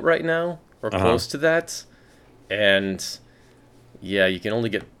think, out right now, or close to that. And yeah, you can only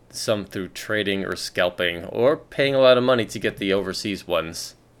get some through trading or scalping, or paying a lot of money to get the overseas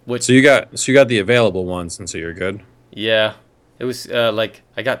ones. So you got the available ones, and so you're good. Yeah, it was like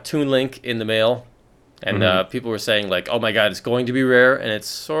I got Toon Link in the mail, and people were saying like, "Oh my God, it's going to be rare," and it's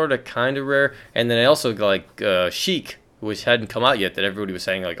sort of kind of rare. And then I also got like Chic, which hadn't come out yet, that everybody was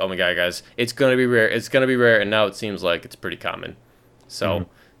saying like, "Oh my God, guys, it's gonna be rare, it's gonna be rare," and now it seems like it's pretty common. So,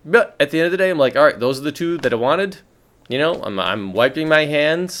 but at the end of the day, I'm like, all right, those are the two that I wanted. I'm wiping my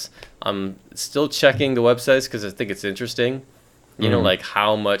hands. I'm still checking the websites because I think it's interesting. Like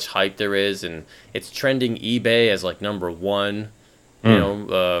how much hype there is, and it's trending eBay as like number 1,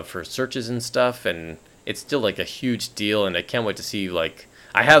 for searches and stuff, and it's still like a huge deal, and I can't wait to see like,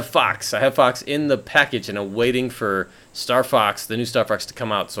 I have Fox in the package, and I'm waiting for the new Star Fox to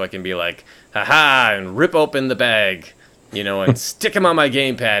come out so I can be like, haha, and rip open the bag, and stick him on my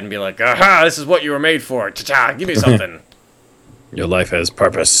gamepad and be like, aha, this is what you were made for, cha-cha, give me something. Your life has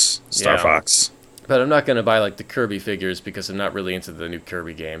purpose, Star Fox. But I'm not going to buy like the Kirby figures because I'm not really into the new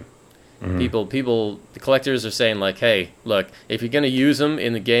Kirby game. People, the collectors are saying like, hey, look, if you're going to use them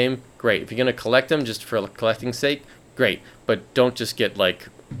in the game, great. If you're going to collect them just for collecting's sake, great. But don't just get like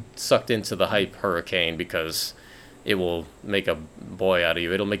sucked into the hype hurricane, because it will make a boy out of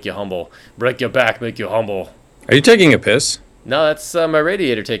you. It'll make you humble. Break your back, make you humble. Are you taking a piss? No, that's my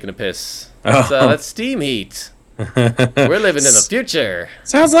radiator taking a piss. That's steam heat. We're living in the future.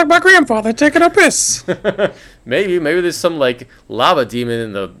 Sounds like my grandfather taking a piss. Maybe there's some like lava demon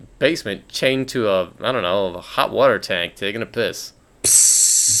in the basement chained to a hot water tank taking a piss.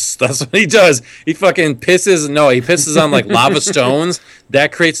 Psst, that's what he does. He fucking pisses. No, he pisses on like lava stones.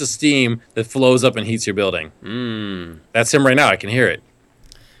 That creates a steam that flows up and heats your building. That's him right now. I can hear it.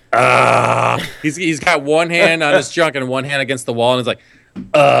 He's got one hand on his junk and one hand against the wall, and he's like,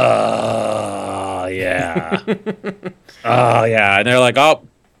 oh, yeah. Oh, yeah. And they're like, oh,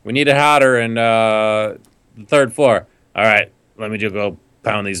 we need it hotter in the third floor. All right, let me just go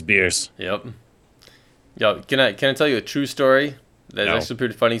pound these beers. Yep. Yo, can I tell you a true story? That's actually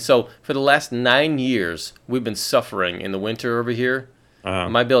pretty funny. So, for the last 9 years, we've been suffering in the winter over here.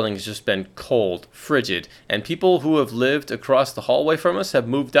 My building has just been cold, frigid, and people who have lived across the hallway from us have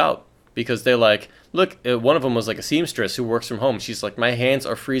moved out because they're like, look, one of them was like a seamstress who works from home. She's like, my hands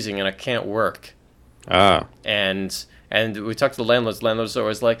are freezing and I can't work. And we talked to the landlords. The landlords are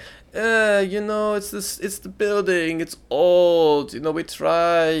always like, it's the building. It's old. We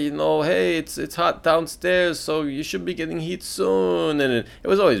try. Hey, it's hot downstairs, so you should be getting heat soon. And it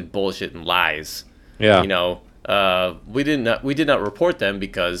was always bullshit and lies. Yeah. We did not report them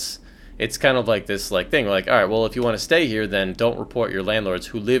because it's kind of like this thing. Like, all right, well, if you want to stay here, then don't report your landlords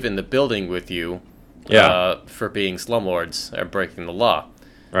who live in the building with you. For being slumlords and breaking the law.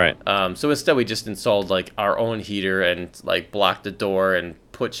 Right. So instead, we just installed our own heater and blocked the door and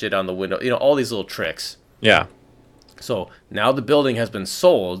put shit on the window. All these little tricks. Yeah. So now the building has been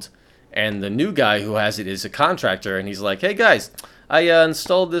sold, and the new guy who has it is a contractor, and he's like, "Hey guys, I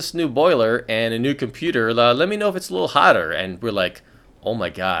installed this new boiler and a new computer. Let me know if it's a little hotter." And we're like, "Oh my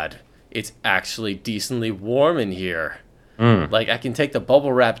god, it's actually decently warm in here. I can take the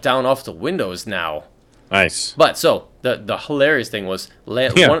bubble wrap down off the windows now." Nice. But so the hilarious thing was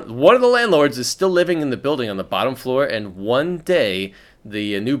one of the landlords is still living in the building on the bottom floor, and one day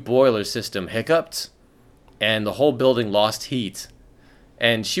the new boiler system hiccuped and the whole building lost heat.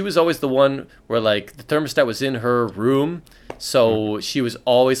 And she was always the one where the thermostat was in her room, so she was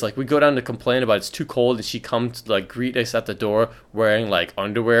always we go down to complain about it's too cold, and she comes to greet us at the door wearing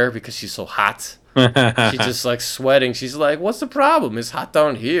underwear because she's so hot. She's just sweating. She's like, "What's the problem? It's hot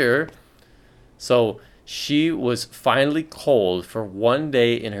down here." So she was finally cold for one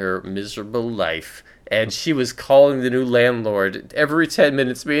day in her miserable life, and she was calling the new landlord every 10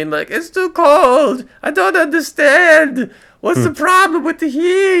 minutes being like, "It's too cold. I don't understand. What's the problem with the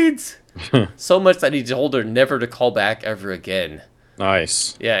heat?" So much that he told her never to call back ever again.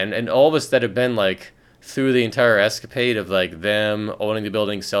 Nice. Yeah, and all of us that have been through the entire escapade of them owning the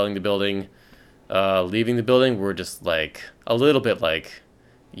building, selling the building, leaving the building, we're just a little bit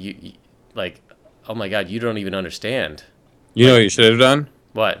you oh my god, you don't even understand. You know what you should have done?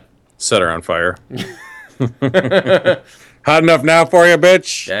 What? Set her on fire. Hot enough now for you,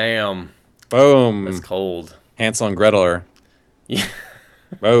 bitch? Damn. Boom. It's cold. Hansel and Gretel her. Yeah.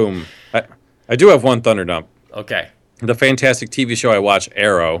 Boom. I do have one thunder dump. Okay. The fantastic TV show I watch,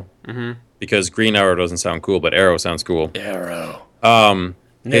 Arrow, because Green Arrow doesn't sound cool, but Arrow sounds cool. Arrow.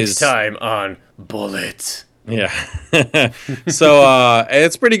 Next time on Bullet. Yeah. So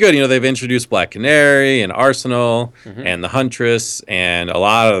it's pretty good. They've introduced Black Canary and Arsenal and the Huntress and a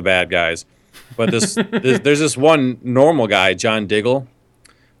lot of the bad guys. But there's this one normal guy, John Diggle,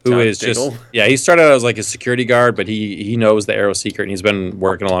 who is just he started out as a security guard, but he knows the Arrow secret and he's been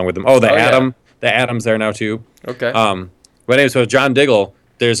working along with them. Oh, Atom. The Atom's there now too. Okay. But anyway, so John Diggle,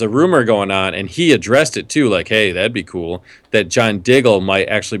 there's a rumor going on, and he addressed it too, hey, that'd be cool, that John Diggle might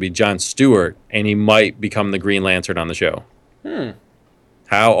actually be Jon Stewart, and he might become the Green Lantern on the show.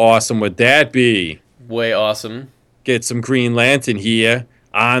 How awesome would that be? Way awesome. Get some Green Lantern here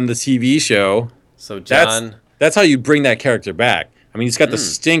on the TV show. So John... That's how you bring that character back. I mean, he's got the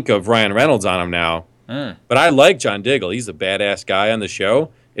stink of Ryan Reynolds on him now. But I like John Diggle. He's a badass guy on the show.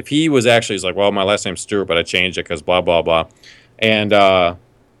 If he was actually, he's well, my last name's Stewart, but I changed it because blah, blah, blah. And,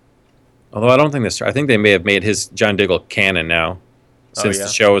 although I don't think I think they may have made his John Diggle canon now, since the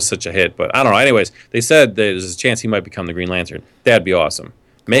show is such a hit. But I don't know. Anyways, they said there's a chance he might become the Green Lantern. That'd be awesome.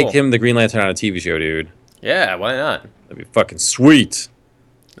 Make him the Green Lantern on a TV show, dude. Yeah, why not? That'd be fucking sweet.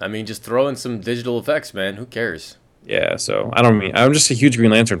 I mean, just throw in some digital effects, man. Who cares? Yeah, so I'm just a huge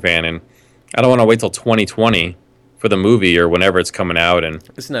Green Lantern fan, and I don't want to wait till 2020 for the movie or whenever it's coming out. And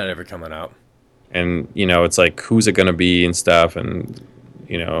it's not ever coming out. And, it's who's it going to be and stuff, and...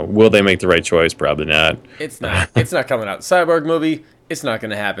 will they make the right choice? Probably not. It's not. It's not coming out. Cyborg movie, it's not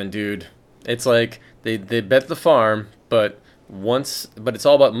going to happen, dude. It's they bet the farm, but it's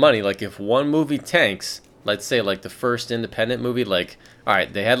all about money. If one movie tanks, let's say the first independent movie, all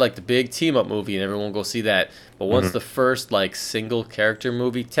right, they had the big team up movie and everyone will go see that. But once the first single character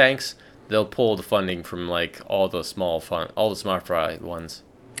movie tanks, they'll pull the funding from all the smart fry ones.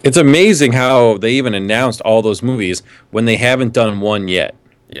 It's amazing how they even announced all those movies when they haven't done one yet.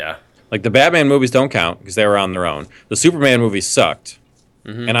 Yeah. The Batman movies don't count because they were on their own. The Superman movies sucked.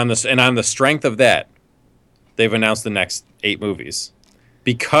 And on the strength of that, they've announced the next 8 movies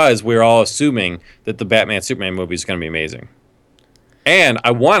because we're all assuming that the Batman Superman movie is going to be amazing. And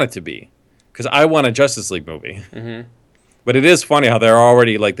I want it to be, because I want a Justice League movie. Mm-hmm. But it is funny how they're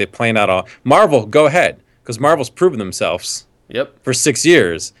already, like, they plan out all... Marvel, go ahead, because Marvel's proven themselves for 6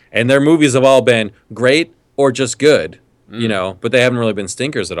 years, and their movies have all been great or just good, you know, but they haven't really been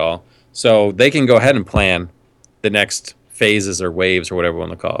stinkers at all. So they can go ahead and plan the next phases or waves or whatever you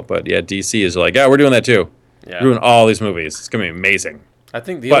want to call it. But yeah, DC is like, yeah, we're doing that too. Yeah. We're doing all these movies. It's going to be amazing. I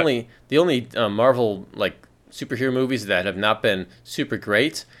think the only Marvel, like, superhero movies that have not been super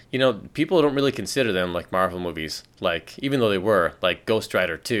great, you know, people don't really consider them like Marvel movies, like, even though they were, like Ghost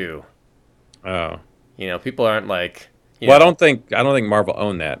Rider 2. Oh. You know, people aren't like... Well, I don't think Marvel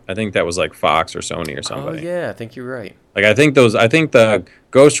owned that. I think that was like Fox or Sony or somebody. Oh yeah, I think you're right. Like I think the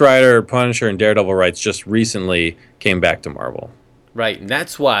Ghost Rider, Punisher, and Daredevil rights just recently came back to Marvel. Right, and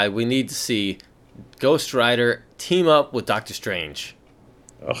that's why we need to see Ghost Rider team up with Doctor Strange.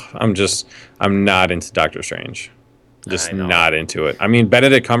 Ugh, I'm not into Doctor Strange. Just not into it. I mean,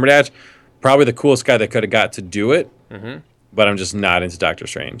 Benedict Cumberbatch, probably the coolest guy that could have got to do it. Mm-hmm. But I'm just not into Doctor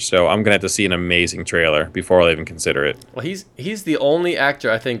Strange. So I'm going to have to see an amazing trailer before I'll even consider it. Well, he's the only actor,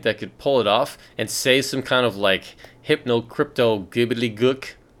 I think, that could pull it off and say some kind of, like, crypto gibbly gook,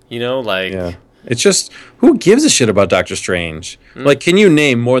 you know, like... Yeah. It's just, who gives a shit about Doctor Strange? Like, can you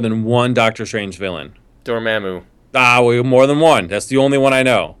name more than one Doctor Strange villain? Dormammu. Well, more than one. That's the only one I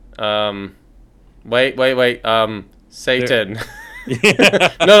know. Wait. Satan.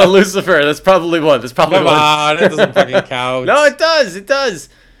 No, Lucifer. That's probably one. Come on, it doesn't fucking count. No, it does. It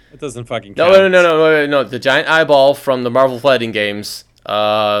doesn't fucking count. No. The giant eyeball from the Marvel fighting games.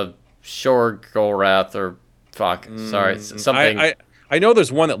 Shorgorath or fuck. Sorry, something. I know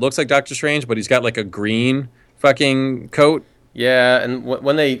there's one that looks like Doctor Strange, but he's got like a green fucking coat. Yeah, and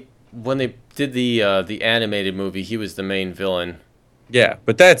when they did the animated movie, he was the main villain. Yeah,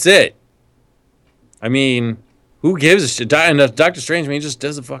 but that's it. I mean, who gives a shit? And Doctor Strange, I mean, he just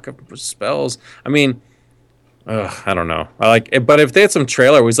does the fucking spells. I mean, I don't know. I like it, but if they had some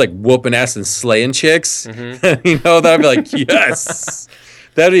trailer where he's like whooping ass and slaying chicks, you know, that'd be like, yes,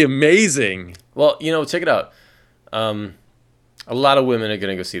 that'd be amazing. Well, you know, check it out. A lot of women are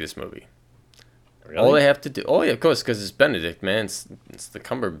gonna go see this movie. Really? All they have to do, of course, because it's Benedict, man. It's the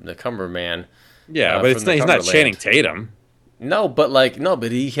Cumber man. Yeah, but he's not Channing Tatum. No,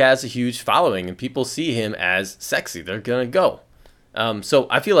 but he has a huge following, and people see him as sexy. They're gonna go. So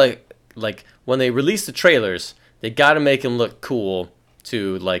I feel like when they release the trailers, they got to make him look cool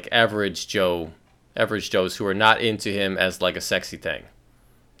to like average Joes who are not into him as like a sexy thing.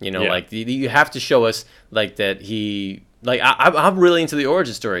 You know, like you have to show us like that he. Like I'm really into the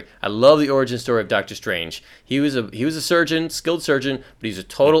origin story. I love the origin story of Doctor Strange. He was a surgeon, skilled surgeon, but he's a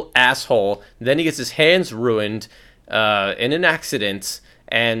total asshole. Then he gets his hands ruined in an accident,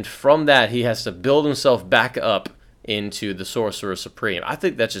 and from that he has to build himself back up into the Sorcerer Supreme. I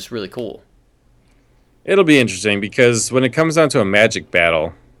think that's just really cool. It'll be interesting because when it comes down to a magic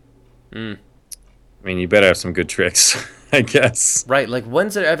battle, I mean, you better have some good tricks, I guess. Right? Like,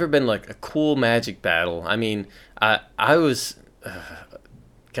 when's there ever been like a cool magic battle? I mean. I was,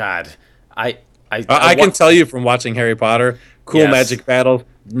 God, I can tell you from watching Harry Potter, cool magic battles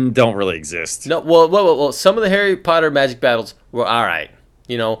don't really exist. No, well, some of the Harry Potter magic battles were all right.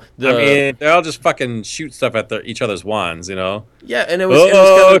 You know, I mean, they all just fucking shoot stuff at each other's wands. You know. Yeah, and it was.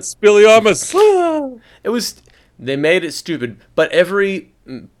 It's Expelliarmus. It was. They made it stupid, but every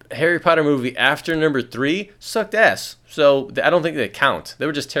Harry Potter movie after number 3 sucked ass. So I don't think they count. They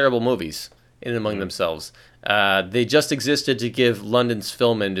were just terrible movies in among themselves. They just existed to give London's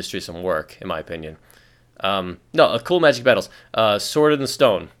film industry some work, in my opinion. Cool magic battles. Sword in the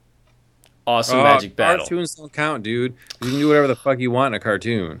Stone. Awesome magic battle. Cartoons don't count, dude. You can do whatever the fuck you want in a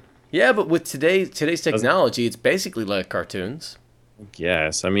cartoon. Yeah, but with today's technology, it's basically like cartoons.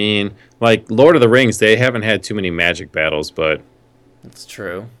 Yes, I mean, like Lord of the Rings, they haven't had too many magic battles, but... That's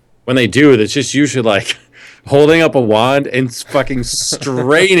true. When they do, it's just usually like... holding up a wand and fucking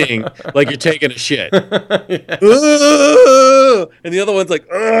straining like you're taking a shit. And the other one's like,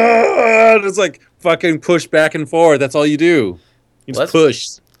 and it's like fucking push back and forth. That's all you do. You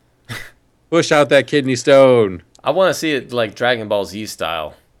just push out that kidney stone. I want to see it like Dragon Ball Z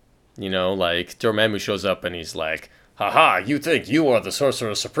style. You know, like Dormammu shows up and he's like, haha, you think you are the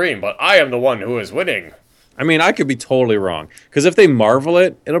Sorcerer Supreme, but I am the one who is winning. I mean, I could be totally wrong. Because if they Marvel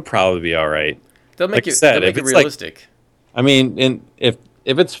it, it'll probably be all right. They'll make it realistic. Like, I mean, if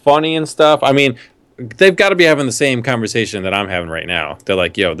it's funny and stuff, I mean, they've got to be having the same conversation that I'm having right now. They're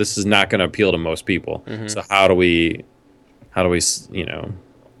like, yo, this is not going to appeal to most people. Mm-hmm. So how do we, you know,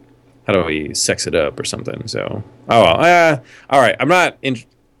 how do we sex it up or something? So, all right. I'm not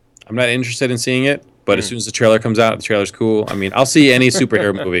interested in seeing it, But as soon as the trailer comes out, the trailer's cool. I mean, I'll see any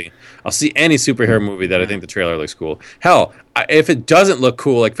superhero movie. I'll see any superhero movie that I think the trailer looks cool. Hell, if it doesn't look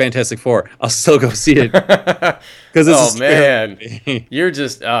cool like Fantastic Four, I'll still go see it. Oh man, you're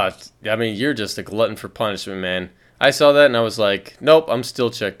just you're just a glutton for punishment, man. I saw that and I was like, nope, I'm still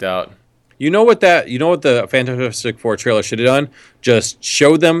checked out. You know what the Fantastic Four trailer should have done? Just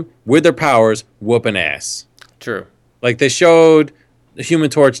show them with their powers whooping ass. True. Like they showed the Human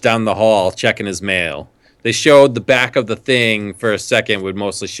Torch down the hall checking his mail. They showed the back of the Thing for a second with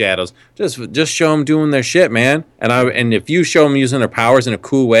mostly shadows. Just show them doing their shit, man. And if you show them using their powers in a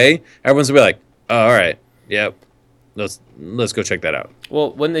cool way, everyone's gonna be like, oh, all right, yep, let's go check that out.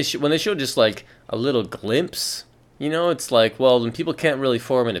 Well, when they show just like a little glimpse, it's like, well, then people can't really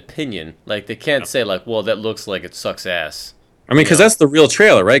form an opinion. Like they can't say like, well, that looks like it sucks ass. I mean, because that's the real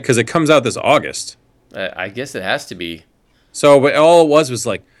trailer, right? Because it comes out this August. I guess it has to be. So all it was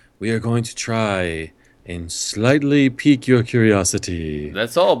like, we are going to try and slightly pique your curiosity.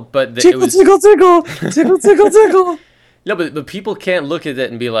 That's all. But tickle, tickle, tickle, tickle, tickle, tickle. No, but people can't look at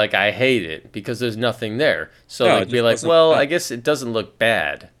it and be like, I hate it, because there's nothing there. So they can be like, well, I guess it doesn't look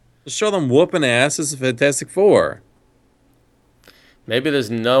bad. Just show them whooping ass as a Fantastic Four. Maybe there's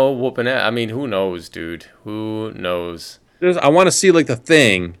no whooping ass. I mean, who knows, dude? Who knows? I want to see like the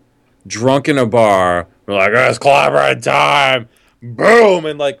Thing drunk in a bar. We're like, it's clobbering time. Boom.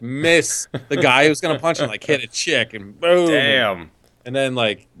 And like miss the guy who's going to punch him, like hit a chick and boom. Damn. And then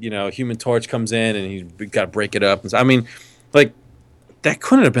like, Human Torch comes in and he's got to break it up. And so, I mean, like that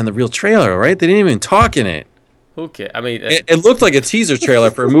couldn't have been the real trailer, right? They didn't even talk in it. Who cares? I mean, it looked like a teaser trailer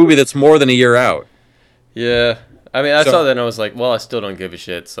for a movie that's more than a year out. Yeah. I mean, I saw that and I was like, well, I still don't give a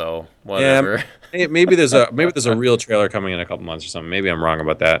shit, so whatever. Yeah, maybe there's a real trailer coming in a couple months or something. Maybe I'm wrong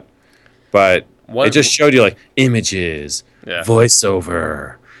about that. But it just showed you like images,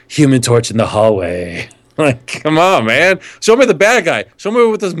 voiceover, Human Torch in the hallway. Like, come on, man. Show me the bad guy. Show me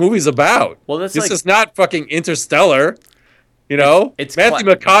what this movie's about. Well, this is not fucking Interstellar. It's Matthew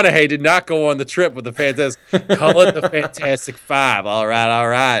McConaughey did not go on the trip with the Fantastic. Call it the Fantastic Five. All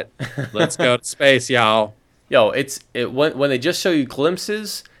right. Let's go to space, y'all. Yo, when they just show you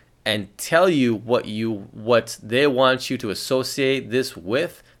glimpses and tell you what they want you to associate this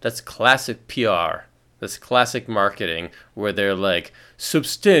with. That's classic PR. That's classic marketing, where they're like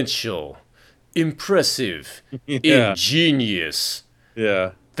substantial, impressive, ingenious.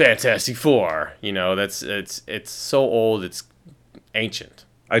 Yeah. Fantastic Four. That's it's so old. It's ancient.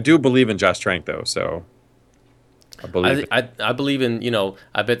 I do believe in Josh Trank though, so I believe. I believe in.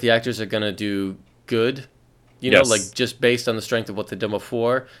 I bet the actors are gonna do good. Like just based on the strength of what they've done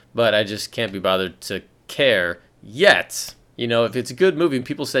before. But I just can't be bothered to care yet. If it's a good movie and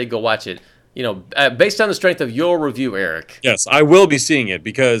people say go watch it, based on the strength of your review, Eric. Yes, I will be seeing it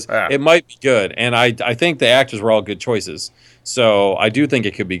because it might be good. And I think the actors were all good choices. So I do think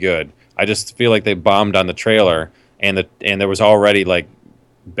it could be good. I just feel like they bombed on the trailer and there was already like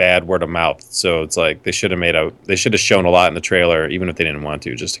bad word of mouth. So it's like they should have shown a lot in the trailer, even if they didn't want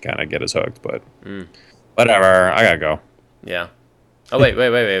to, just to kind of get us hooked. But whatever, I gotta go. Yeah. Oh, wait.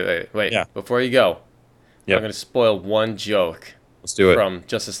 Yeah. Before you go, I'm going to spoil one joke. Let's do it. From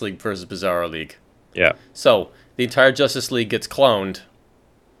Justice League versus Bizarro League. Yeah. So, the entire Justice League gets cloned,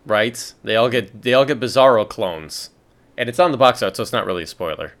 right? They all get Bizarro clones. And it's on the box art, so it's not really a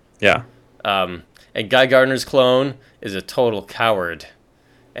spoiler. Yeah. And Guy Gardner's clone is a total coward.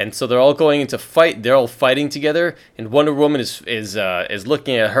 And so they're all going into fight. They're all fighting together, and Wonder Woman is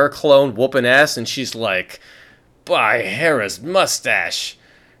looking at her clone whooping ass, and she's like, "By Hera's mustache,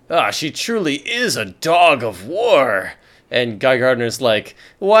 she truly is a dog of war." And Guy Gardner's like,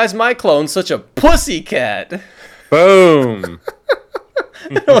 "Why is my clone such a pussycat?" Boom.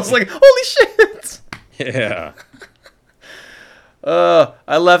 And I was like, "Holy shit!" Yeah.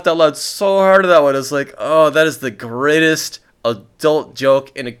 I laughed out loud so hard at that one. I was like, "Oh, that is the greatest adult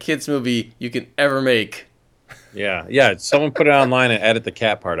joke in a kid's movie you can ever make." Yeah. Someone put it online and edit the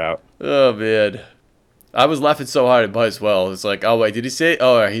cat part out. Oh man, I was laughing so hard at Buzz. Well, it's like, oh wait, did he say?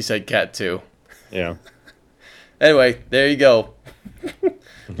 Oh, he said cat too. Yeah. Anyway, there you go.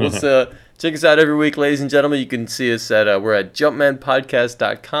 Let's check us out every week, ladies and gentlemen. You can see us at we're at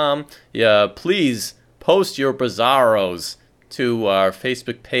jumpmanpodcast.com. Yeah, please post your bizarros to our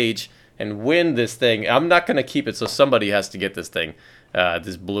Facebook page and win this thing. I'm not going to keep it, so somebody has to get this thing,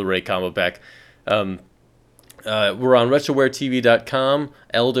 this Blu-ray combo back. We're on RetrowareTV.com,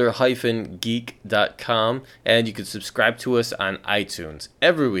 elder-geek.com, and you can subscribe to us on iTunes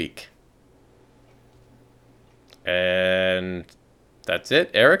every week. And that's it.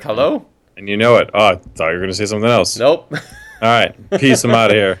 Eric, hello? And you know it. Oh, I thought you were going to say something else. Nope. All right. Peace. I'm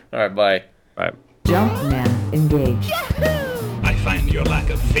out of here. All right, bye. Bye. Jumpman engaged. I find your lack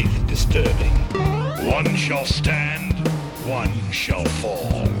of faith disturbing. One shall stand, one shall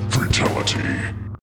fall. Fatality.